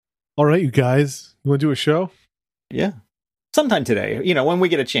All right, you guys, you want to do a show? Yeah. Sometime today, when we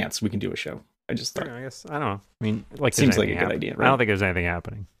get a chance, we can do a show. I just thought. I guess, I don't know. I mean, like, Seems like a good idea, right? I don't think there's anything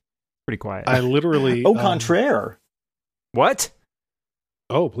happening. Pretty quiet. I literally... Au contraire. What?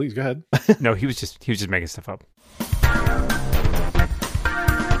 Oh, please, go ahead. No, he was just making stuff up.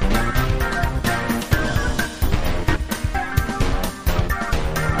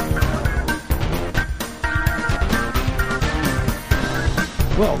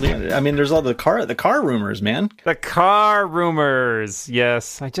 Well, I mean, there's all the car rumors, man. The car rumors.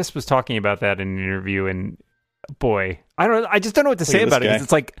 Yes, I just was talking about that in an interview, and boy, I just don't know what to say about it. 'Cause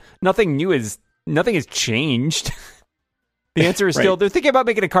it's like nothing has changed. The answer is still they're thinking about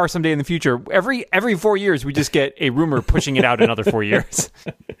making a car someday in the future. Every 4 years, we just get a rumor pushing it out another 4 years.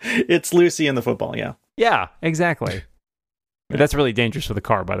 It's Lucy and the football, yeah. Yeah, exactly. But that's really dangerous with a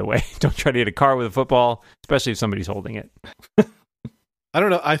car, by the way. Don't try to hit a car with a football, especially if somebody's holding it. I don't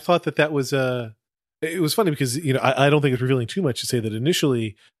know. I thought that was it was funny because I don't think it's revealing too much to say that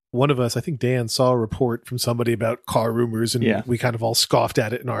initially one of us, I think Dan, saw a report from somebody about car rumors, and we kind of all scoffed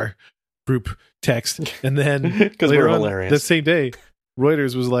at it in our group text, and then because we're hilarious. The same day,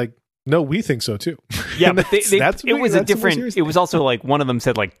 Reuters was like, "No, we think so too." Yeah, but it was also like one of them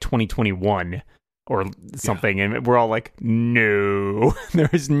said like 2021 or something, and we're all like, "No, there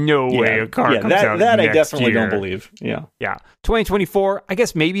is no way a car comes out that next I definitely year. don't believe." Yeah, 2024, I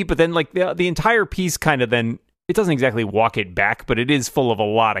guess maybe, but then like the entire piece kind of then it doesn't exactly walk it back, but it is full of a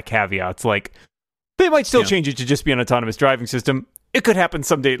lot of caveats. Like they might still change it to just be an autonomous driving system. It could happen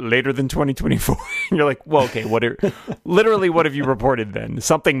someday later than 2024. You're like, well, okay, what have you reported then?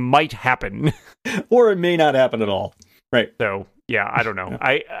 Something might happen. Or it may not happen at all. Right. So, yeah, I don't know.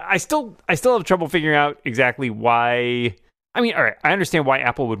 I still have trouble figuring out exactly why. I mean, all right, I understand why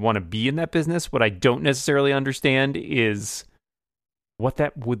Apple would want to be in that business. What I don't necessarily understand is what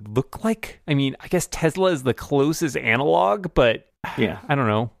that would look like. I mean, I guess Tesla is the closest analog, but I don't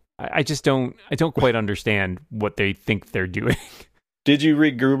know. I don't quite understand what they think they're doing. Did you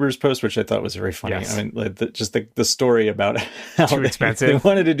read Gruber's post, which I thought was very funny? Yes. I mean, like the story about how Too expensive. They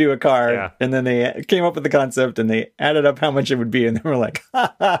wanted to do a car, and then they came up with the concept, and they added up how much it would be, and they were like,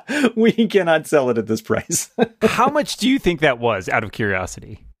 we cannot sell it at this price. How much do you think that was, out of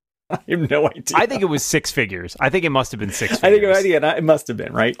curiosity? I have no idea. I think it was six figures. I think it must have been six figures. I think it must have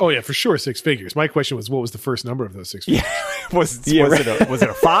been, right? Oh, yeah, for sure, six figures. My question was, what was the first number of those six figures? Yeah. Was it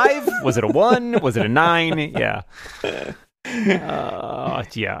a 5? Was it a 1? Was it a 9? Yeah. I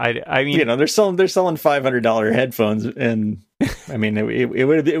mean, they're selling $500 headphones, and I mean, it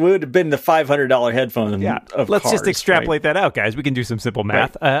would have been the $500 headphone. Yeah, of let's cars, just extrapolate that out, guys. We can do some simple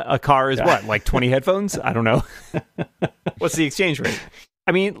math. Right. A car is what, like 20 headphones? I don't know. What's the exchange rate?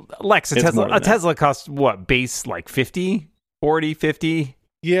 I mean, Lex, a Tesla costs what, base like 50, 40, 50?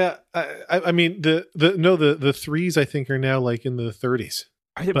 Yeah, I mean the threes I think are now like in the 30s.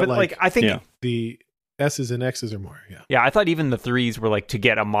 But like I think the S's and X's are more. Yeah, I thought even the threes were like, to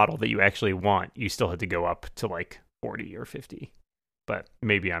get a model that you actually want, you still had to go up to like 40 or 50. But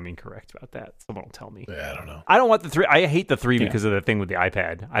maybe I'm incorrect about that. Someone will tell me. Yeah, I don't know. I don't want the 3. I hate the 3 because of the thing with the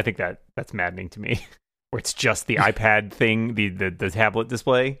iPad. I think that's maddening to me. Where it's just the iPad thing, the tablet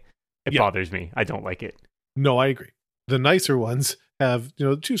display. It bothers me. I don't like it. No, I agree. The nicer ones have,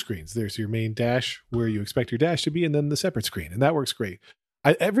 two screens. There's your main dash where you expect your dash to be, and then the separate screen, and that works great.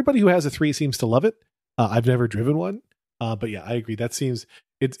 Everybody who has a 3 seems to love it. I've never driven one, but yeah, I agree. That seems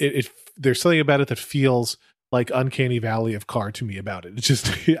there's something about it that feels like uncanny valley of car to me about it. It's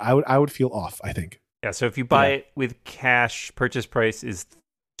just I would feel off, I think. Yeah. So if you buy it with cash, purchase price is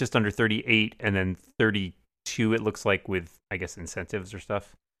just under 38, and then 32. It looks like with, I guess, incentives or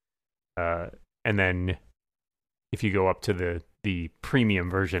stuff. And then if you go up to the premium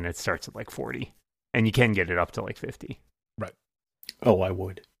version, it starts at like 40, and you can get it up to like 50. Right. Oh, I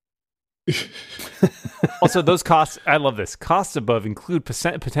would. Also, those costs, I love this. Costs above include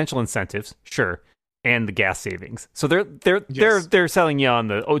potential incentives, sure, and the gas savings. So they're selling you on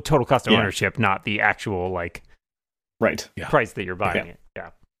the total cost of ownership, not the actual like price that you're buying it. Yeah.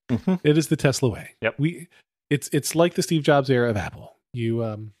 Mm-hmm. It is the Tesla way. Yep. It's like the Steve Jobs era of Apple.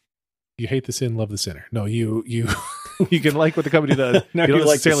 You hate the sin, love the sinner. No, you can like what the company does. No, you don't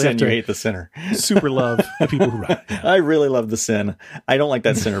like the sin, you hate the sinner. Super love the people who run. Yeah. I really love the sin. I don't like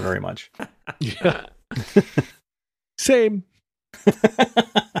that sinner very much. Yeah. Same.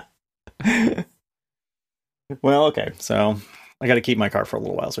 Well, okay. So I got to keep my car for a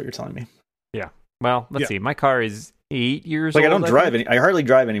little while, is what you're telling me. Yeah. Well, let's see. My car is 8 years Like, old. I don't drive I hardly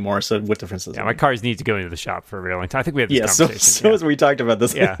drive anymore, so what difference does it Yeah, make? my cars need to go into the shop for a very long time. I think we had this conversation. So as we talked about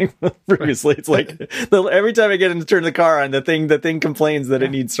this previously, it's like every time I get in to turn the car on, the thing complains that it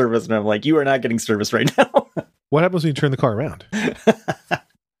needs service, and I'm like, you are not getting service right now. What happens when you turn the car around?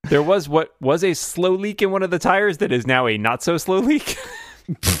 There was what was a slow leak in one of the tires that is now a not so slow leak.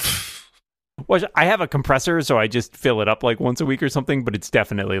 Well, I have a compressor, so I just fill it up like once a week or something, but it's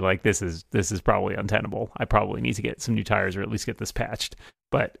definitely like this is probably untenable. I probably need to get some new tires or at least get this patched.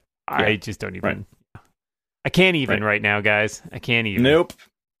 But I just don't even. Right. I can't even right now, guys. I can't even. Nope.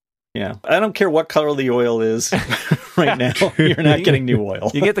 Yeah, I don't care what color the oil is right now. You're not getting new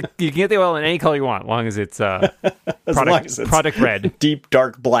oil. You can get the oil in any color you want, as long as it's product red, deep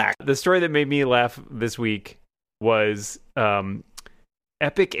dark black. The story that made me laugh this week was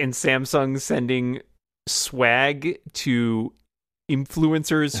Epic and Samsung sending swag to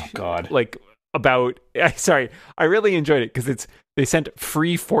influencers. Oh God! Like about. Sorry, I really enjoyed it because they sent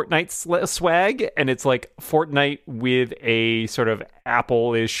free Fortnite swag, and it's like Fortnite with a sort of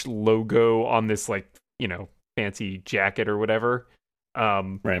Apple-ish logo on this, like, you know, fancy jacket or whatever.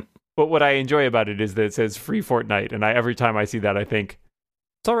 Right. But what I enjoy about it is that it says free Fortnite, and every time I see that, I think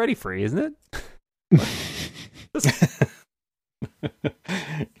it's already free, isn't it?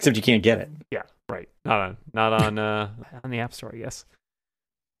 Except you can't get it. Yeah, right. Not on the App Store, I guess.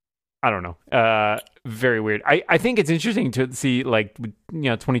 I don't know. Very weird. I think it's interesting to see, like,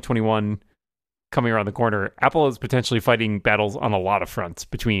 2021 coming around the corner. Apple is potentially fighting battles on a lot of fronts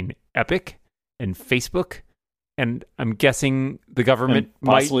between Epic and Facebook, and I'm guessing the government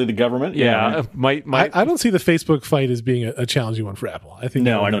possibly the government. Might. I don't see the Facebook fight as being a challenging one for Apple. I think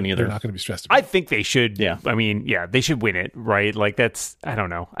I don't either. They're not going to be stressed about I think they should. Yeah. I mean, they should win it, right? Like, that's, I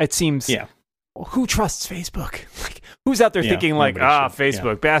don't know. It seems. Yeah. Who trusts Facebook? Like, who's out there thinking like,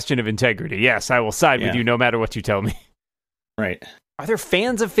 Facebook, bastion of integrity. Yes, I will side with you no matter what you tell me. Right. Are there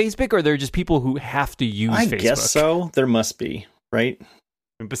fans of Facebook, or are there just people who have to use Facebook? I guess so. There must be, right?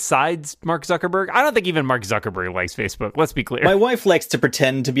 Besides Mark Zuckerberg, I don't think even Mark Zuckerberg likes Facebook. Let's be clear. My wife likes to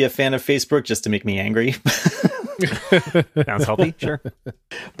pretend to be a fan of Facebook just to make me angry. Sounds healthy, sure.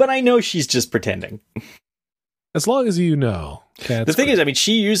 But I know she's just pretending. As long as you know. The thing is, I mean,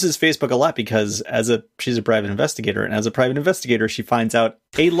 she uses Facebook a lot because she's a private investigator, and as a private investigator, she finds out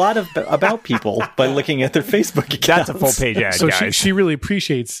a lot about people by looking at their Facebook accounts. That's a full page ad, so guys. She really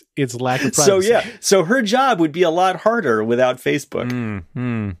appreciates its lack of privacy. So her job would be a lot harder without Facebook.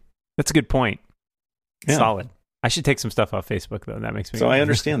 That's a good point. Yeah. Solid. I should take some stuff off Facebook, though. That makes me. So I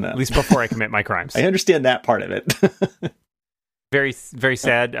understand that. At least before I commit my crimes. I understand that part of it. Very, very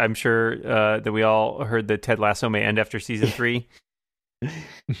sad. I'm sure that we all heard that Ted Lasso may end after season 3.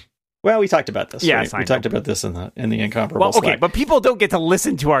 Well, we talked about this. Yes, right? We talked about this in the incomparable. Well, okay, Slack. but people don't get to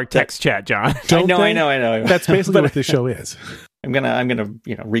listen to our text chat, John. I know. That's basically what this show is. I'm gonna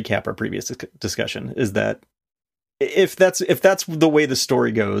recap our previous discussion. Is that if that's the way the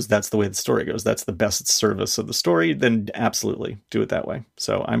story goes, that's the way the story goes. That's the best service of the story. Then absolutely do it that way.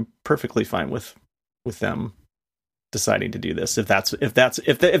 So I'm perfectly fine with them deciding to do this. If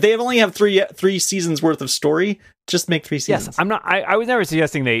they only have three seasons worth of story, just make 3 seasons. Yes, I'm not. I was never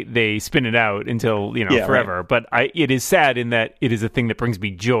suggesting they spin it out until forever. Right. But it is sad in that it is a thing that brings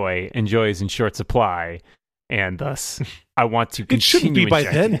me joy, and joy is in short supply, and thus I want to. It shouldn't be by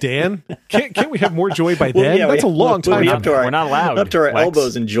then, Dan. Can't we have more joy by then? That's a long time. We're not allowed. Up to our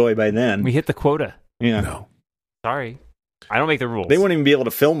elbows in joy by then. We hit the quota. Yeah. No. Sorry, I don't make the rules. They won't even be able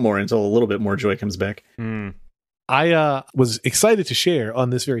to film more until a little bit more joy comes back. I was excited to share on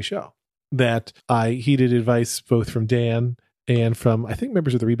this very show that I heeded advice both from Dan and from, I think,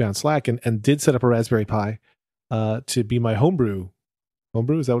 members of the Rebound Slack, and did set up a Raspberry Pi to be my homebrew.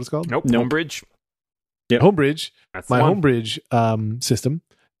 Homebrew, is that what it's called? Nope. Homebridge. Yeah, Homebridge. That's my Homebridge system,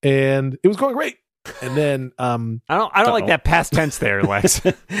 and it was going great. And then I don't like that past tense there, Lex.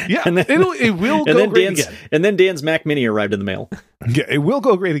 Yeah, and then, it will go great again. And then Dan's Mac Mini arrived in the mail. Yeah, it will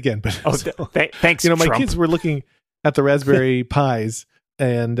go great again. But thanks. My Trump. kids were looking at the Raspberry Pis,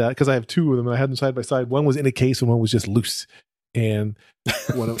 and because I have 2 of them, and I had them side by side. One was in a case, and one was just loose. And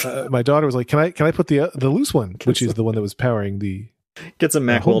my daughter was like, "Can I put the loose one, which is the one that was powering the get some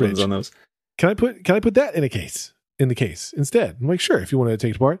Mac Weldons on those? Can I put that in the case instead?" I'm like, "Sure, if you want to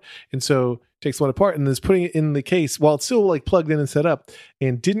take it apart." And so takes one apart and is putting it in the case while it's still like plugged in and set up,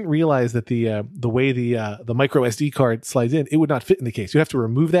 and didn't realize that the way the micro SD card slides in, it would not fit in the case. You have to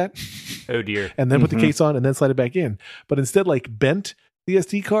remove that. Oh dear. And then put the case on and then slide it back in. But instead, like, bent the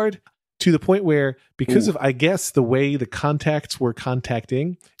SD card to the point where, because of, I guess, the way the contacts were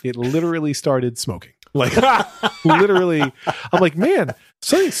contacting, it literally started smoking. Like literally, I'm like, man,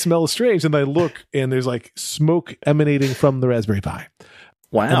 something smells strange. And I look and there's like smoke emanating from the Raspberry Pi.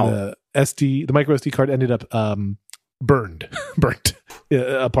 Wow. And the micro SD card ended up burnt.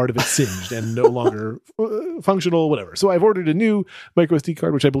 A part of it singed and no longer functional, whatever. So I've ordered a new micro SD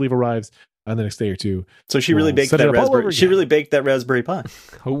card, which I believe arrives on the next day or two. So she really baked that Raspberry. She really baked that Raspberry Pi.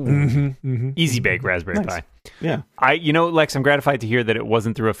 Oh, easy bake Raspberry Pi. Yeah. Lex, I'm gratified to hear that it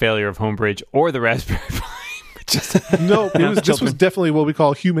wasn't through a failure of Homebridge or the Raspberry Pi. No, this was definitely what we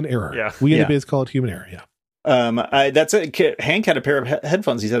call human error. Yeah. We in the biz call it human error. Yeah. That's it. Hank had a pair of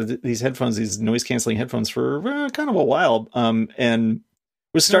headphones. He's had these noise canceling headphones for kind of a while. And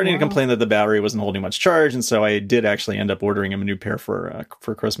was starting to complain that the battery wasn't holding much charge, and so I did actually end up ordering him a new pair for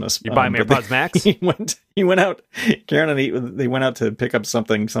Christmas. You buy him AirPods Max? He went out. Karen and they went out to pick up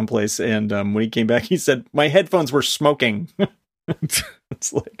something someplace, and when he came back, he said my headphones were smoking.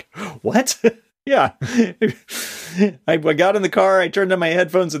 It's like, what? Yeah. I got in the car, I turned on my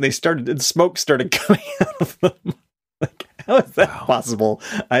headphones, and smoke started coming out of them. Like, how is that possible?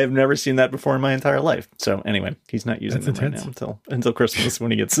 I have never seen that before in my entire life. So anyway, he's not using them right now until Christmas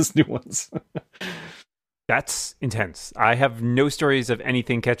when he gets his new ones. That's intense. I have no stories of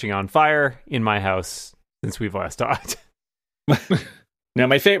anything catching on fire in my house since we've last talked. Now,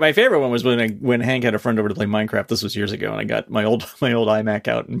 my favorite one was when Hank had a friend over to play Minecraft. This was years ago, and I got my old iMac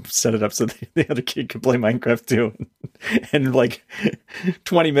out and set it up so the other kid could play Minecraft too. And like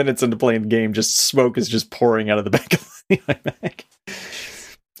 20 minutes into playing the game, just smoke is just pouring out of the back of the iMac.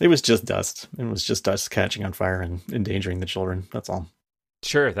 It was just dust. It was just dust catching on fire and endangering the children. That's all.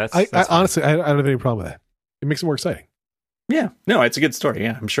 Sure, that's I honestly, I don't have any problem with that. It makes it more exciting. Yeah, no, it's a good story.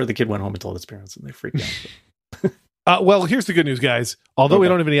 Yeah, I'm sure the kid went home and told his parents, and they freaked out. Well, here's the good news, guys. Although we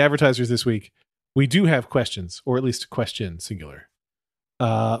don't have any advertisers this week, we do have questions, or at least a question, singular,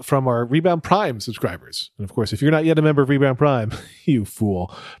 from our Rebound Prime subscribers. And of course, if you're not yet a member of Rebound Prime, you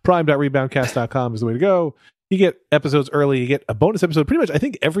fool, prime.reboundcast.com is the way to go. You get episodes early. You get a bonus episode pretty much, I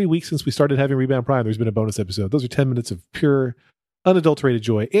think, every week since we started having Rebound Prime, there's been a bonus episode. Those are 10 minutes of pure, unadulterated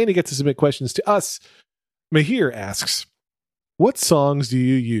joy. And you get to submit questions to us. Mahir asks, what songs do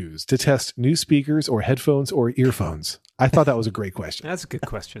you use to test new speakers or headphones or earphones? I thought that was a great question. That's a good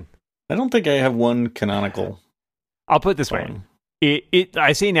question. I don't think I have one canonical. I'll put it this way.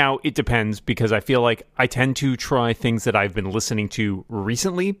 I say now it depends because I feel like I tend to try things that I've been listening to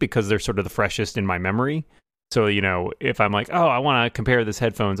recently because they're sort of the freshest in my memory. So, if I'm like, oh, I want to compare this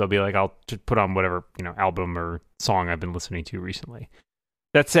headphones, I'll be like, I'll just put on whatever, album or song I've been listening to recently.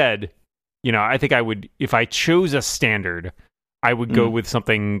 That said, I think I would, if I chose a standard, I would go with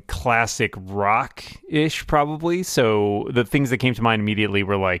something classic rock-ish, probably. So the things that came to mind immediately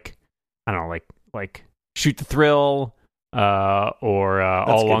were like, I don't know, like Shoot the Thrill, or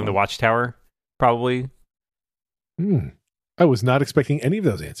All Along the Watchtower, probably. I was not expecting any of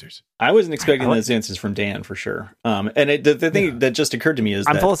those answers. I wasn't expecting those answers from Dan, for sure. And the thing that just occurred to me is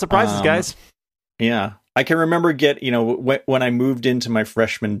I'm full of surprises, guys. Yeah. I can remember when I moved into my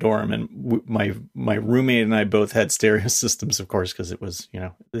freshman dorm, and my roommate and I both had stereo systems, of course, because it was,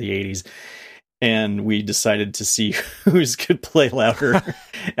 the 80s. And we decided to see who's could play louder.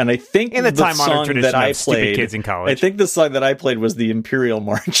 And I think in the time-honored tradition that I played, kids in college. I think the song that I played was the Imperial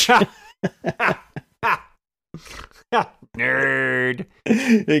March. Nerd.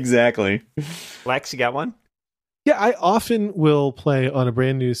 Exactly. Lex, you got one? Yeah, I often will play on a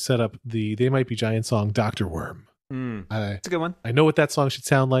brand new setup the They Might Be Giant song Dr. Worm. That's a good one. I know what that song should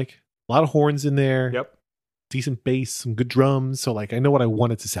sound like. A lot of horns in there. Yep. Decent bass, some good drums. So I know what I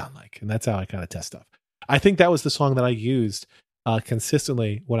want it to sound like. And that's how I kind of test stuff. I think that was the song that I used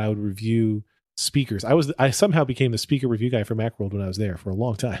consistently when I would review speakers. I somehow became the speaker review guy for Macworld when I was there for a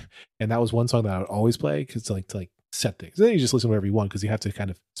long time. And that was one song that I would always play because to set things. And then you just listen to whatever you want because you have to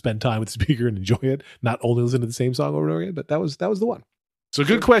kind of spend time with the speaker and enjoy it, not only listen to the same song over and over again. But that was the one. So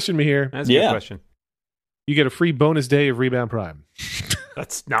good question, Mahir. That's a good question. You get a free bonus day of Rebound Prime.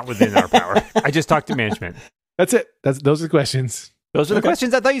 That's not within our power. I just talked to management. That's it. Those are the questions. Those are the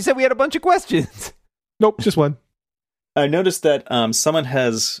questions. I thought you said we had a bunch of questions. Nope, just one. I noticed that someone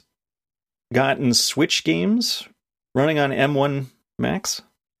has gotten Switch games running on M1 Max.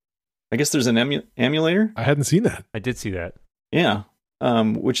 I guess there's an emulator. I hadn't seen that. I did see that. Yeah,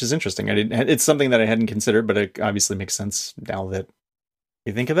 which is interesting. It's something that I hadn't considered, but it obviously makes sense now that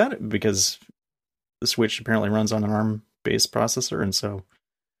you think about it, because the Switch apparently runs on an ARM-based processor,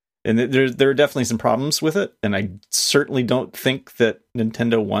 and there are definitely some problems with it, and I certainly don't think that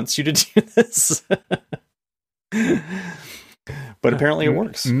Nintendo wants you to do this. But apparently it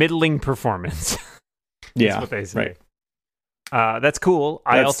works. Middling performance. Yeah, That's what they say. Right. That's cool.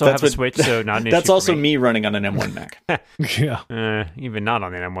 I also have a Switch, so not an issue. That's also for me running on an M1 Mac. Yeah. Even not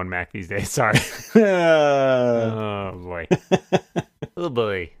on an M1 Mac these days. Sorry. Oh boy. Oh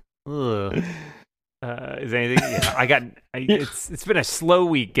boy. Ugh. Is anything? Yeah, it's been a slow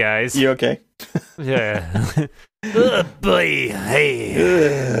week, guys. You okay? Yeah. Oh boy. Hey.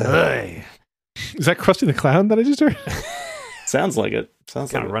 Hey. Is that Krusty the Clown that I just heard? Sounds like it.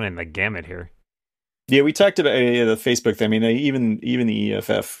 Sounds Kind like of it. running the gamut here. Yeah, we talked about the Facebook thing. I mean, even the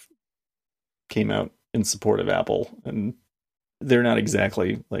EFF came out in support of Apple, and they're not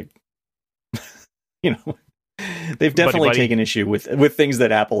exactly like, they've definitely Buddy. taken issue with things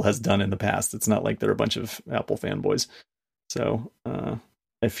that Apple has done in the past. It's not like they're a bunch of Apple fanboys. So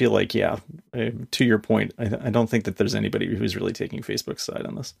I feel like, to your point, I don't think that there's anybody who's really taking Facebook's side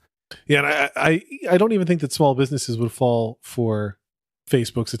on this. Yeah, and I don't even think that small businesses would fall for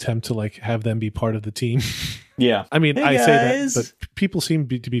Facebook's attempt to like have them be part of the team. Yeah. I mean, Hey, I say guys. that, but people seem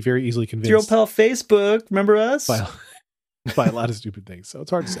to be very easily It's your convinced pal Facebook. Remember us? by a lot of stupid things. So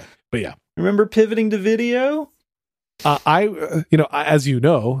it's hard to say. But yeah, Remember pivoting to video? as you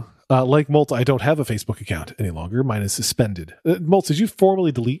know, like Molt, I don't have a Facebook account any longer. Mine is suspended. Molt, did you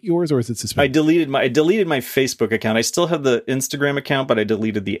formally delete yours, or is it I suspended? deleted my Facebook account. I still have the Instagram account, but I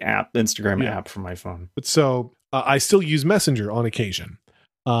deleted the Instagram app from my phone. But so I still use Messenger on occasion.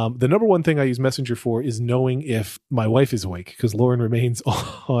 The number one thing I use Messenger for is knowing if my wife is awake, because Lauren remains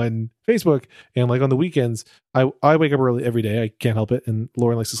on Facebook, and like on the weekends, I wake up early every day. I can't help it, and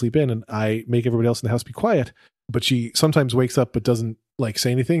Lauren likes to sleep in, and I make everybody else in the house be quiet. But she sometimes wakes up but doesn't like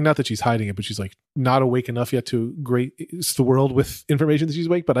say anything. Not that she's hiding it, but she's like not awake enough yet to grace the world with information that she's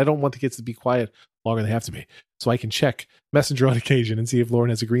awake. But I don't want the kids to be quiet longer than they have to be. So I can check Messenger on occasion and see if Lauren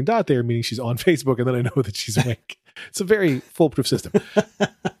has a green dot there, meaning she's on Facebook, and then I know that she's awake. It's a very foolproof system.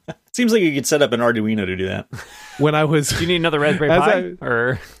 Seems like you could set up an Arduino to do that. When I was, Do you need another Raspberry As Pi?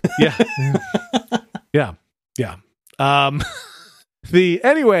 Or yeah.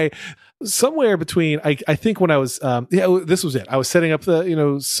 Anyway, somewhere between, I think when I was, this was it. I was setting up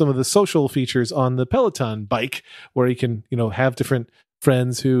the, some of the social features on the Peloton bike where you can, have different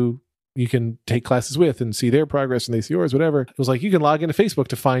friends who you can take classes with and see their progress and they see yours, whatever. It was like, you can log into Facebook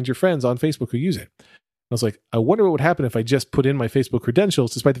to find your friends on Facebook who use it. I was like, I wonder what would happen if I just put in my Facebook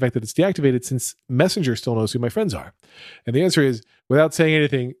credentials, despite the fact that it's deactivated, since Messenger still knows who my friends are. And the answer is, without saying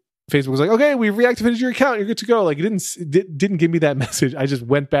anything, Facebook was like, okay, we've reactivated your account. You're good to go. Like, it didn't give me that message. I just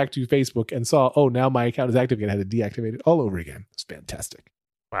went back to Facebook and saw, oh, now my account is active again. I had to deactivate it all over again. It's fantastic.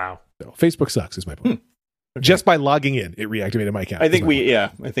 wow. So Facebook sucks is my point. Okay. Just by logging in, it reactivated my account. I think we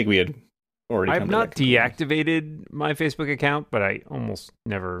had already. I've come to not that conclusion. deactivated my Facebook account, but I almost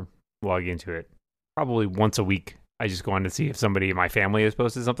never log into it. Probably once a week. I just go on to see if somebody in my family has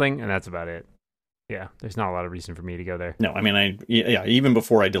posted something, and that's about it. Yeah, there's not a lot of reason for me to go there. No, I mean, even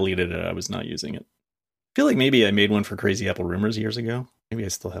before I deleted it, I was not using it. I feel like maybe I made one for Crazy Apple Rumors years ago. Maybe I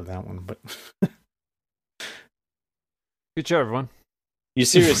still have that one, but Good show, everyone. you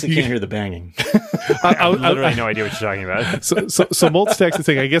seriously can't hear the banging. I have literally no idea what you're talking about. So Molt's texted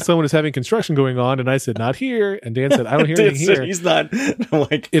saying, I guess someone is having construction going on. And I said, not here. And Dan said, I don't hear Dan anything said here. He's not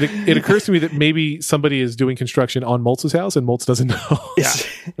like It occurs to me that maybe somebody is doing construction on Moltz's house and Moltz doesn't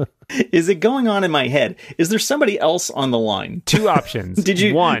know. Is it going on in my head? Is there somebody else on the line? Two options. Did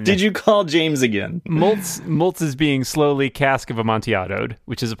you call James again? Moltz is being slowly cask of Amontillado,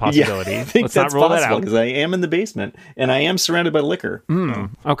 which is a possibility. Yeah, I think Let's that's not rule that possible out. because I am in the basement and I am surrounded by liquor.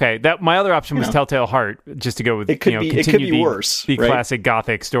 Okay, that my other option was Telltale Heart, just to go with It could be continue worse. the right? classic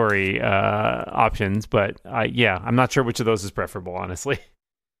Gothic story options. But I'm not sure which of those is preferable, honestly.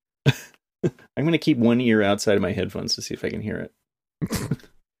 I'm going to keep one ear outside of my headphones to see if I can hear it.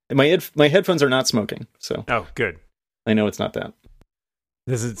 My headphones are not smoking, so Oh, good. I know it's not that.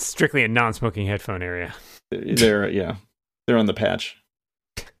 This is strictly a non-smoking headphone area. They're on the patch.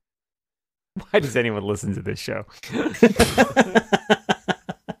 Why does anyone listen to this show?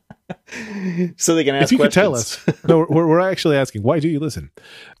 So they can ask If you could questions. tell us. No, we're actually asking, why do you listen?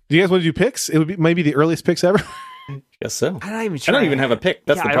 Do you guys want to do picks? It would be maybe the earliest picks ever. Guess so. I'm not even I sure. don't even have a pick.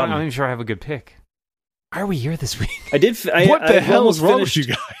 That's the I'm problem. not even sure I have a good pick. Why are we here this week? I did. What the hell is almost wrong finished, with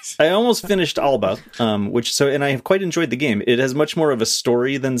you guys? I almost finished Alba, and I have quite enjoyed the game. It has much more of a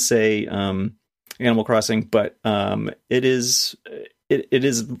story than, say, Animal Crossing, but it is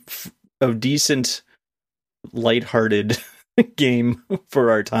a decent, lighthearted game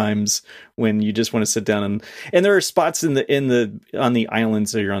for our times when you just want to sit down and there are spots on the island.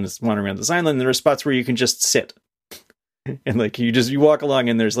 So you're wandering around this island, and there are spots where you can just sit. And like you walk along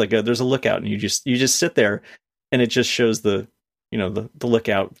and there's a lookout and you just sit there and it just shows the the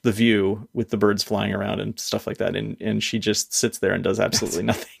lookout, the view with the birds flying around and stuff like that. And she just sits there and does absolutely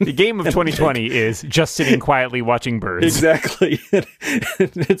nothing. The game of 2020 is just sitting quietly watching birds. Exactly.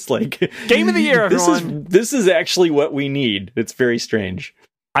 It's like game of the year, everyone. This is actually what we need. It's very strange.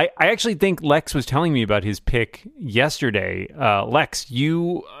 I actually think Lex was telling me about his pick yesterday. Lex,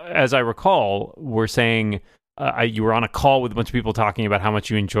 you, as I recall, were saying you were on a call with a bunch of people talking about how much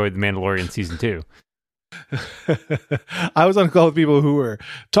you enjoyed The Mandalorian Season 2. I was on a call with people who were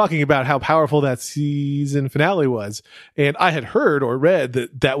talking about how powerful that season finale was. And I had heard or read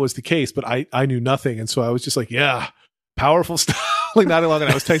that was the case, but I knew nothing. And so I was just like, yeah, powerful stuff. Like not long,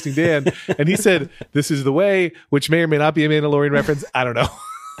 and I was texting Dan and he said, this is the way, which may or may not be a Mandalorian reference. I don't know.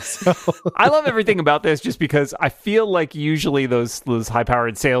 So. I love everything about this just because I feel like usually those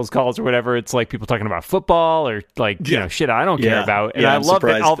high-powered sales calls or whatever, it's like people talking about football or like, shit I don't care about. And I love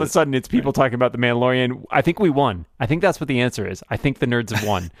that all of a sudden it's people talking about The Mandalorian. I think we won. I think that's what the answer is. I think the nerds have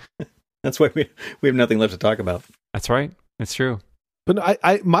won. That's why we have nothing left to talk about. That's right. It's true.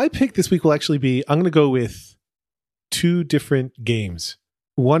 But my pick this week will actually be, I'm going to go with 2 different games.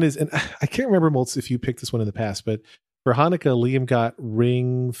 One is, and I can't remember, Moltz, if you picked this one in the past, but for Hanukkah, Liam got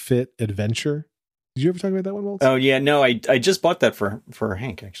Ring Fit Adventure. Did you ever talk about that one, Moltz? Oh, yeah. No, I just bought that for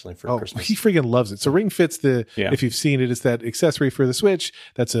Hank, actually, for Christmas. He freaking loves it. So Ring Fit's if you've seen it, it's that accessory for the Switch.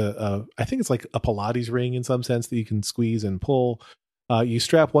 That's I think it's like a Pilates ring in some sense that you can squeeze and pull. You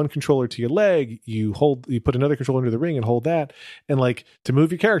strap one controller to your leg, you put another controller into the ring and hold that. And like to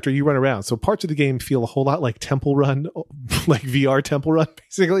move your character, you run around. So parts of the game feel a whole lot like Temple Run, like VR Temple Run,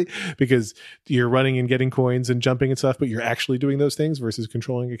 basically, because you're running and getting coins and jumping and stuff, but you're actually doing those things versus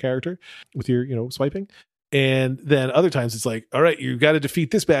controlling a character with your, swiping. And then other times it's like, all right, you got to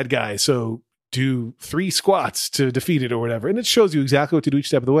defeat this bad guy. So do 3 squats to defeat it or whatever. And it shows you exactly what to do each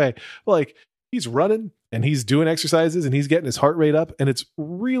step of the way. But like he's running and he's doing exercises and he's getting his heart rate up and it's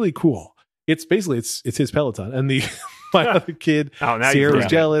really cool. It's basically it's his Peloton. And my other kid, Sierra, was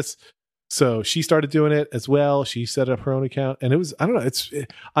jealous. So she started doing it as well. She set up her own account and it was, I don't know,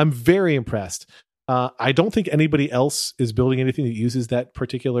 I'm very impressed. I don't think anybody else is building anything that uses that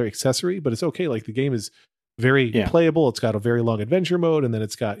particular accessory, but it's okay. Like the game is very playable. It's got a very long adventure mode and then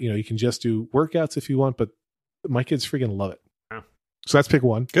it's got, you can just do workouts if you want, but my kids freaking love it. So that's pick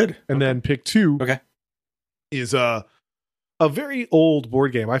 1. Good. And then pick 2 is a very old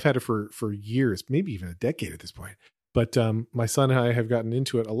board game. I've had it for years, maybe even a decade at this point. But my son and I have gotten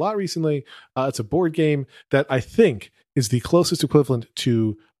into it a lot recently. It's a board game that I think is the closest equivalent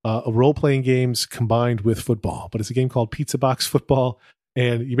to role-playing games combined with football. But it's a game called Pizza Box Football.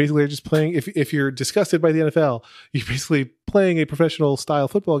 And you basically are just playing, if you're disgusted by the NFL, you're basically playing a professional style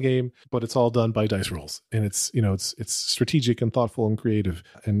football game, but it's all done by dice rolls. And it's strategic and thoughtful and creative.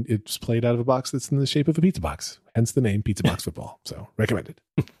 And it's played out of a box that's in the shape of a pizza box. Hence the name Pizza Box Football. So recommended.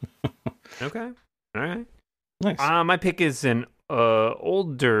 Okay. All right. Nice. My pick is an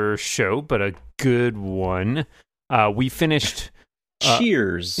older show, but a good one. We finished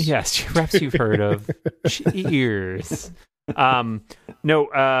Cheers. Yes, perhaps you've heard of Cheers.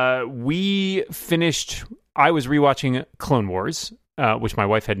 We finished. I was rewatching Clone Wars, which my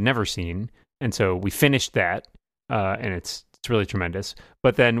wife had never seen, and so we finished that, and it's really tremendous.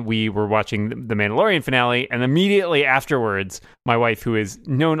 But then we were watching the Mandalorian finale, and immediately afterwards, my wife, who is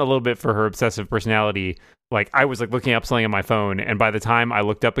known a little bit for her obsessive personality, I was looking up something on my phone, and by the time I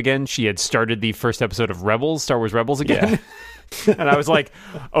looked up again, she had started the first episode of Star Wars Rebels again. Yeah. And I was like,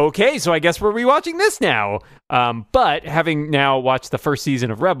 okay, so I guess we're rewatching this now. But having now watched the first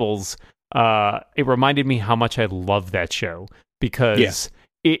season of Rebels, it reminded me how much I love that show because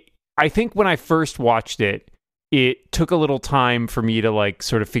I think when I first watched it, it took a little time for me to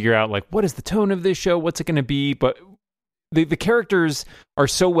sort of figure out what is the tone of this show? What's it going to be? But the characters are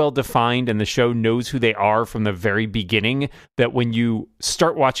so well defined and the show knows who they are from the very beginning that when you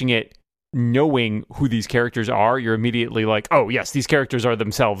start watching it, knowing who these characters are, you're immediately like, oh yes, these characters are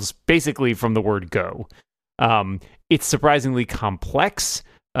themselves basically from the word go. It's surprisingly complex.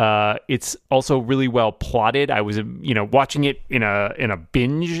 It's also really well plotted. I was, watching it in a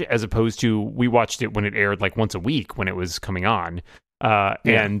binge as opposed to we watched it when it aired once a week when it was coming on.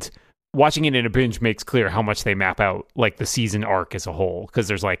 And watching it in a binge makes clear how much they map out the season arc as a whole. Cause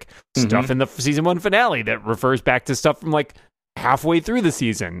there's stuff in the season 1 finale that refers back to stuff from halfway through the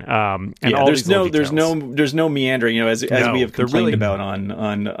season. And yeah, all there's these little there's no meandering, as No, we have they're complained really about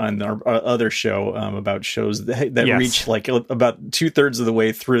on our other show about shows that Yes. reach like about 2/3 of the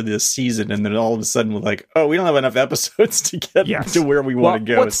way through this season, and then all of a sudden we're like, oh, we don't have enough episodes to get Yes. to where we want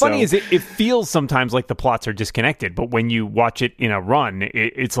to go. What's funny is it feels sometimes like the plots are disconnected, but when you watch it in a run,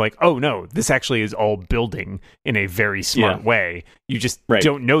 it's like, oh no, this actually is all building in a very smart way. You just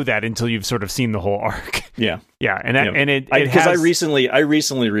don't know that until you've sort of seen the whole arc. Yeah. Yeah, and because I recently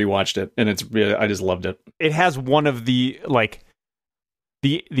rewatched it, and I just loved it. It has one of the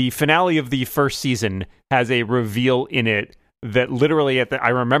the finale of the first season has a reveal in it that literally I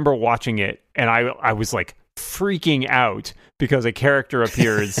remember watching it, and I was like freaking out because a character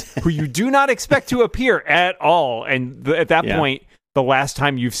appears who you do not expect to appear at all, and at that point, the last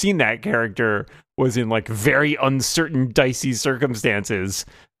time you've seen that character was in like very uncertain, dicey circumstances,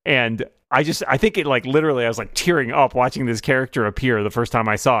 and I think it like literally I was like tearing up watching this character appear the first time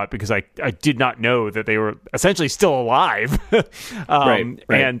I saw it because I did not know that they were essentially still alive. Right.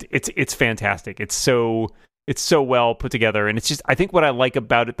 And it's fantastic. It's so well put together, and it's just I think what I like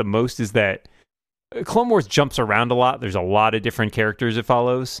about it the most is that Clone Wars jumps around a lot. There's a lot of different characters it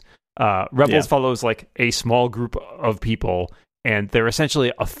follows. Rebels follows like a small group of people, and they're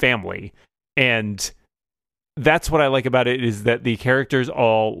essentially a family, and that's what I like about it is that the characters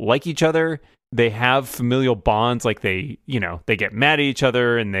all like each other. They have familial bonds, like they get mad at each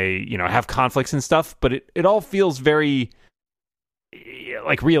other and they, have conflicts and stuff, but it all feels very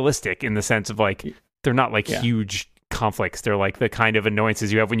like realistic in the sense of like, they're not like huge conflicts. They're like the kind of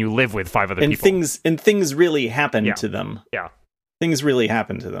annoyances you have when you live with 5 other people. Things really happen to them. Yeah. Things really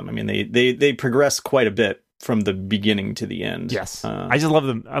happen to them. I mean, they progress quite a bit from the beginning to the end. Yes. I just love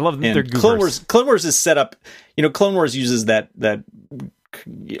them. I love them. They're Clone Wars is set up, Clone Wars uses that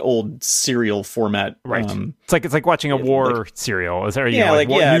old serial format. Right. It's like watching a war serial. Is there, I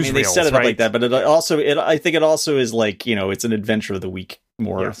mean, they set it up like that, but I think it also is like, it's an adventure of the week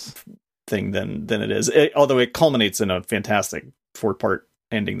more thing than it is. Although it culminates in a fantastic 4-part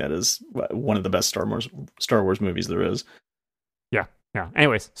ending that is one of the best Star Wars movies there is. Yeah.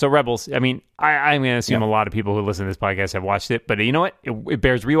 Anyways, so Rebels. I mean, I'm going to assume a lot of people who listen to this podcast have watched it, but you know what? It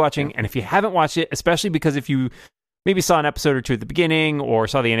bears rewatching. Yeah. And if you haven't watched it, especially because if you maybe saw an episode or two at the beginning or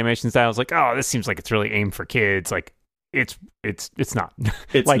saw the animation style, it's like, oh, this seems like it's really aimed for kids. Like, it's not.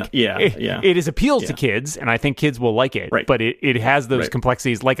 It's like, not. It is appeals to kids, and I think kids will like it. Right. But it has those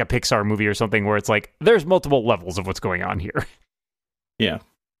complexities, like a Pixar movie or something, where it's like there's multiple levels of what's going on here. Yeah.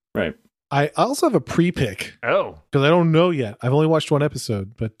 Right. I also have a pre-pick. Oh. Because I don't know yet. I've only watched one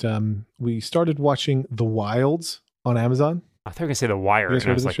episode, but we started watching The Wilds on Amazon. I thought you were going to say The Wire. You guys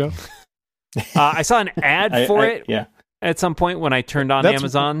heard of the show? I saw an ad for it at some point when I turned on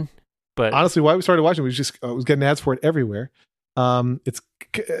Amazon. But honestly, why we started watching, we was getting ads for it everywhere. It's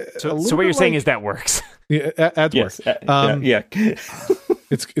so what you're saying is that works. Yeah, ads work. Yeah.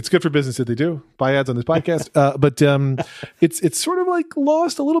 It's good for business that they do buy ads on this podcast. But it's sort of like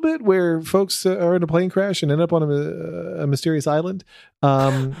Lost a little bit, where folks are in a plane crash and end up on a mysterious island.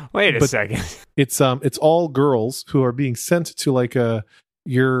 Wait a second. It's all girls who are being sent to like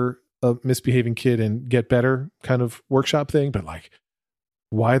you're a misbehaving kid and get better kind of workshop thing, but like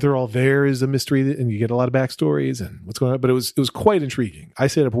why they're all there is a mystery, and you get a lot of backstories and what's going on. But it was quite intriguing. I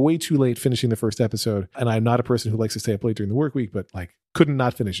stayed up way too late finishing the first episode, and I'm not a person who likes to stay up late during the work week, but like couldn't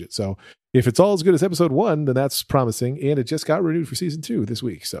not finish it. So if it's all as good as episode 1, then that's promising. And it just got renewed for season 2 this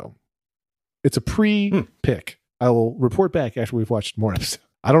week. So it's a pre-pick. I will report back after we've watched more episodes.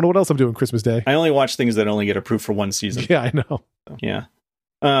 I don't know what else I'm doing Christmas Day. I only watch things that only get approved for one season. Yeah, I know. Yeah.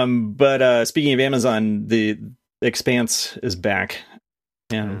 But speaking of Amazon, the Expanse is back.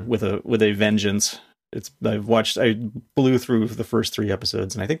 And with a vengeance. I blew through the first 3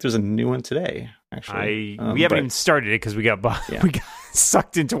 episodes, and I think there's a new one today. Actually, we haven't even started it because we got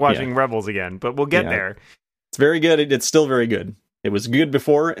sucked into watching Rebels again. But we'll get there. It's very good. It's still very good. It was good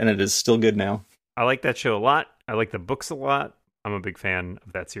before, and it is still good now. I like that show a lot. I like the books a lot. I'm a big fan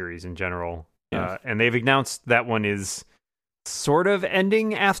of that series in general. Yeah. And they've announced that one is sort of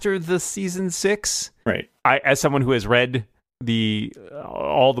ending after the season 6. Right. As someone who has read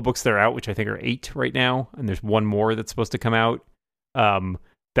all the books that are out, which I think are 8 right now, and there's one more that's supposed to come out.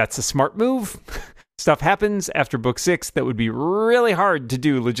 That's a smart move. Stuff happens after book 6 that would be really hard to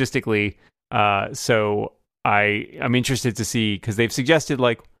do logistically. So I'm interested to see, because they've suggested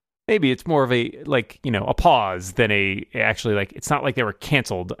like maybe it's more of a a pause than actually like it's not like they were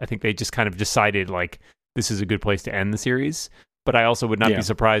canceled. I think they just kind of decided like this is a good place to end the series. But I also would not be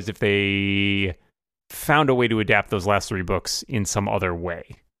surprised if they found a way to adapt those last 3 books in some other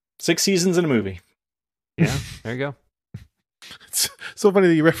way. 6 seasons in a movie. Yeah, there you go. It's so funny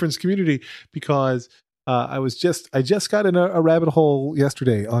that you reference Community because I just got in a rabbit hole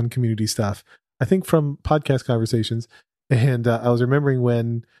yesterday on Community stuff. I think from podcast conversations, and I was remembering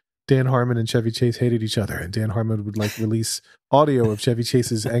when Dan Harmon and Chevy Chase hated each other, and Dan Harmon would like release audio of Chevy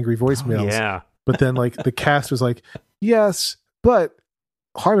Chase's angry voicemails. Yeah. But then like the cast was like, yes, but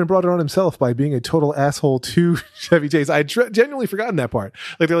Harmon brought it on himself by being a total asshole to Chevy Chase. I had genuinely forgotten that part.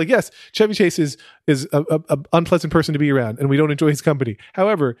 Like they're like, yes, Chevy Chase is a unpleasant person to be around, and we don't enjoy his company.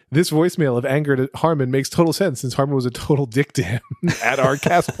 However, this voicemail of anger to Harmon makes total sense since Harmon was a total dick to him at our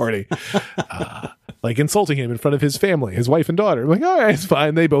cast party, like insulting him in front of his family, his wife and daughter. I'm like, all right, it's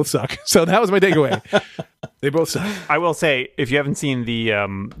fine. They both suck. So that was my takeaway. They both suck. I will say, if you haven't seen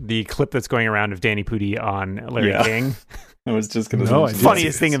the clip that's going around of Danny Pudi on Larry King. I was just going to No, say.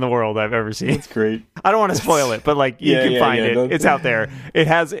 Funniest thing in the world I've ever seen. It's great. I don't want to spoil it, but like you can find it. It's out there. It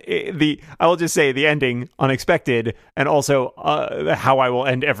has I will just say the ending, unexpected, and also how I will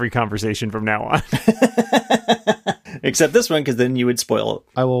end every conversation from now on. Except this one, because then you would spoil it.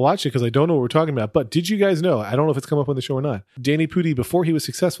 I will watch it because I don't know what we're talking about. But did you guys know, I don't know if it's come up on the show or not, Danny Pudi, before he was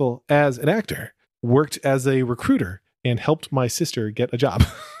successful as an actor, worked as a recruiter and helped my sister get a job.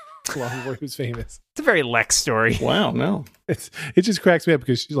 Long before he was famous. It's a very Lex story. Wow, no. It just cracks me up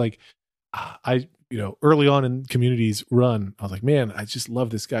because she's like, early on in Community's run, I was like, man, I just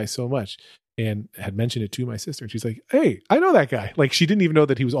love this guy so much. And had mentioned it to my sister. And she's like, hey, I know that guy. Like, she didn't even know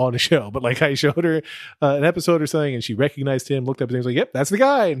that he was on a show, but like I showed her an episode or something and she recognized him, looked up his name, was like, yep, that's the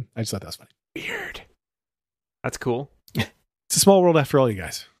guy. And I just thought that was funny. Weird. That's cool. It's a small world after all, you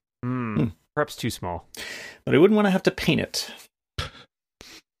guys. Perhaps too small. But I wouldn't want to have to paint it.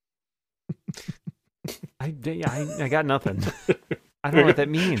 I got nothing. I don't know what that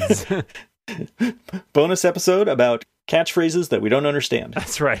means. Bonus episode about catchphrases that we don't understand.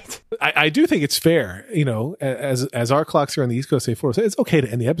 That's right. I do think it's fair, as our clocks here on the East Coast say 4, it's okay to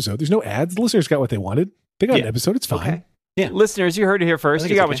end the episode. There's no ads. The listeners got what they wanted. They got an episode. It's fine. Okay. Yeah. Listeners, you heard it here first.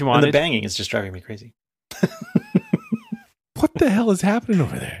 You got what you wanted. And the banging is just driving me crazy. What the hell is happening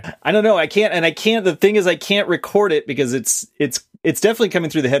over there? I don't know. I can't. The thing is, I can't record it because it's definitely coming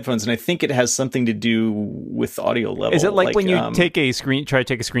through the headphones, and I think it has something to do with audio level. Is it like when you try to take a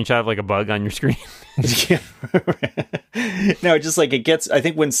screenshot of like a bug on your screen? Yeah. No, just like it gets. I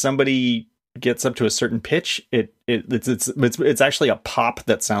think when somebody gets up to a certain pitch, it's actually a pop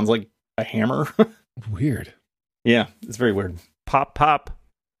that sounds like a hammer. Weird. Yeah, it's very weird. Pop.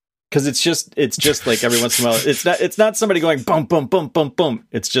 Because it's just like every once in a while. It's not somebody going boom, boom, boom, boom, boom.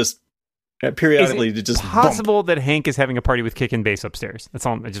 It's just periodically is it just possible that Hank is having a party with Kick and Bass upstairs? That's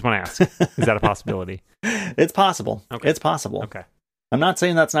all. I just want to ask. Is that a possibility? It's possible. Okay. It's possible. Okay. I'm not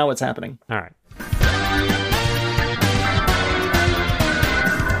saying that's not what's happening. All right.